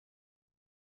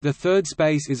The third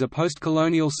space is a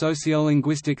postcolonial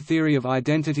sociolinguistic theory of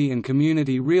identity and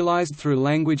community realized through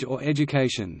language or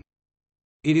education.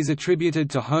 It is attributed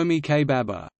to Homi K.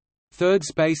 Bhabha. Third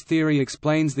space theory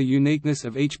explains the uniqueness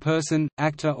of each person,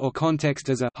 actor or context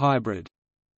as a hybrid.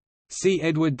 See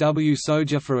Edward W.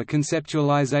 Soja for a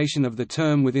conceptualization of the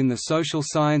term within the social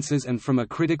sciences and from a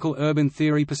critical urban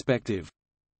theory perspective.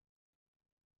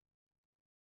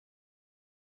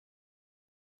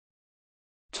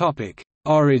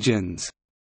 Origins.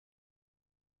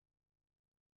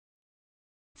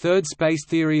 Third space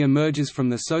theory emerges from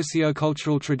the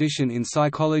sociocultural tradition in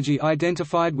psychology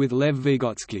identified with Lev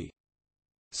Vygotsky.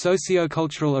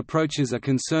 Sociocultural approaches are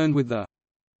concerned with the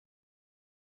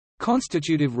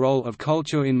constitutive role of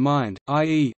culture in mind,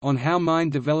 i.e., on how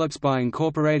mind develops by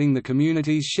incorporating the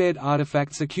community's shared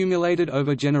artifacts accumulated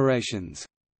over generations.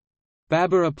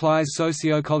 Bhabha applies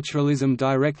socioculturalism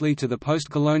directly to the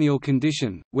postcolonial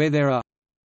condition, where there are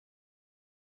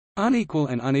unequal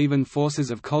and uneven forces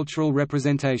of cultural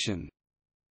representation.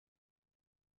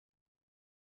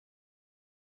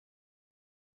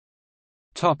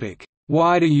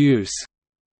 Wider use.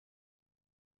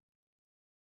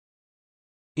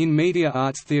 In media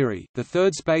arts theory, the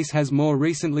third space has more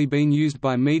recently been used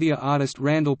by media artist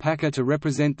Randall Packer to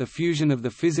represent the fusion of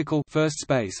the physical first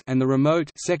space and the remote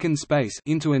second space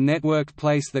into a networked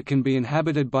place that can be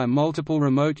inhabited by multiple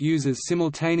remote users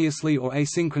simultaneously or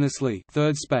asynchronously,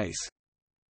 third space.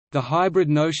 The hybrid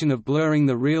notion of blurring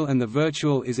the real and the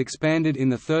virtual is expanded in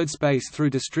the third space through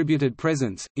distributed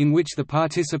presence, in which the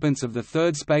participants of the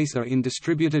third space are in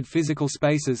distributed physical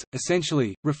spaces,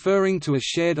 essentially, referring to a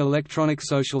shared electronic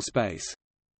social space.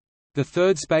 The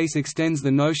third space extends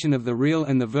the notion of the real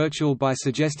and the virtual by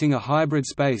suggesting a hybrid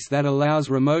space that allows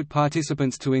remote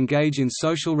participants to engage in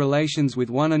social relations with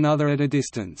one another at a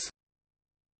distance.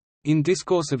 In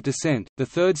Discourse of Dissent, the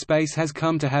third space has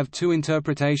come to have two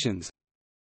interpretations: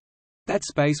 that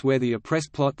space where the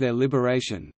oppressed plot their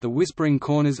liberation, the whispering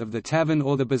corners of the tavern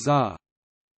or the bazaar.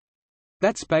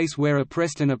 That space where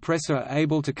oppressed and oppressor are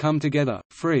able to come together,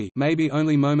 free maybe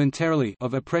only momentarily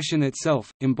of oppression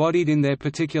itself, embodied in their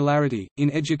particularity.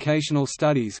 In educational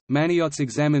studies, Maniots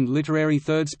examined literary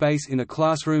third space in a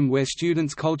classroom where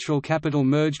students' cultural capital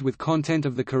merged with content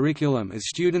of the curriculum as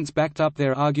students backed up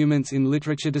their arguments in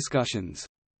literature discussions.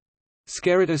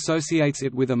 Skerritt associates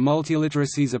it with a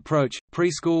multiliteracies approach.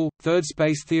 Preschool, third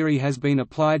space theory has been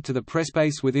applied to the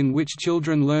prespace within which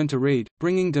children learn to read,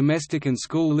 bringing domestic and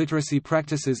school literacy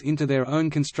practices into their own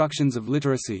constructions of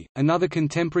literacy. Another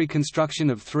contemporary construction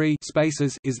of three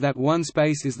spaces is that one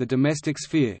space is the domestic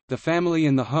sphere, the family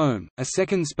and the home, a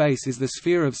second space is the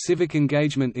sphere of civic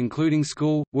engagement including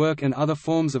school, work and other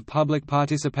forms of public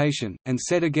participation, and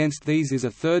set against these is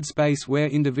a third space where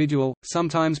individual,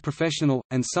 sometimes professional,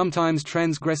 and sometimes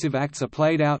transgressive acts are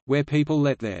played out, where people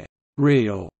let their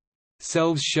real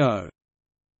selves show.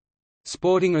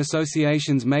 Sporting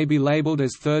associations may be labeled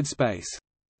as third space.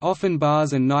 Often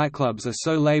bars and nightclubs are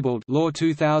so labeled. Law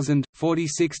 2000,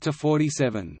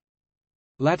 46–47.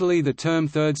 Latterly the term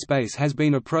third space has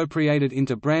been appropriated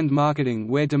into brand marketing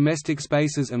where domestic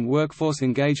spaces and workforce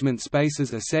engagement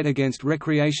spaces are set against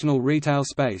recreational retail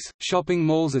space, shopping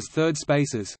malls as third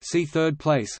spaces, see Third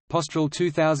Place, Postural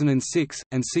 2006,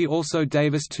 and see also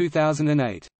Davis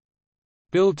 2008.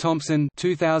 Bill Thompson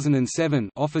 2007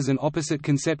 offers an opposite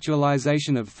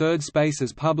conceptualization of third space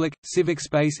as public, civic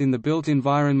space in the built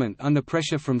environment under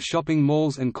pressure from shopping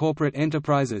malls and corporate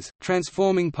enterprises,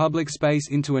 transforming public space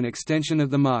into an extension of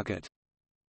the market.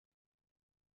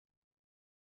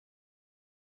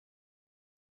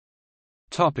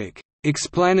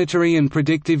 Explanatory and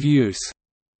predictive use.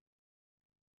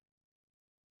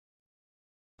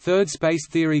 Third space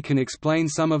theory can explain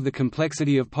some of the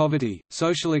complexity of poverty,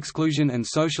 social exclusion and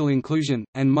social inclusion,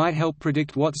 and might help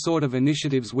predict what sort of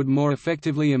initiatives would more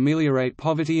effectively ameliorate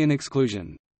poverty and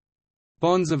exclusion.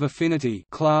 Bonds of affinity,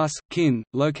 class, kin,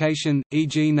 location,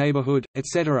 e.g. neighborhood,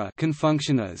 etc. can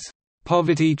function as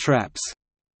poverty traps.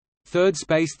 Third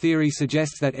space theory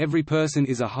suggests that every person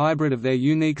is a hybrid of their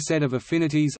unique set of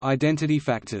affinities, identity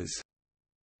factors.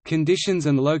 Conditions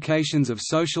and locations of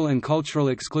social and cultural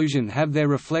exclusion have their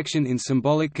reflection in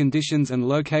symbolic conditions and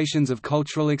locations of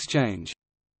cultural exchange.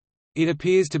 It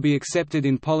appears to be accepted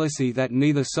in policy that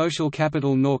neither social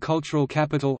capital nor cultural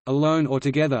capital, alone or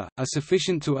together, are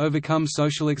sufficient to overcome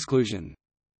social exclusion.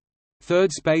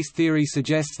 Third space theory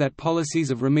suggests that policies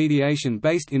of remediation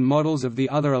based in models of the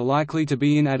other are likely to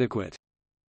be inadequate.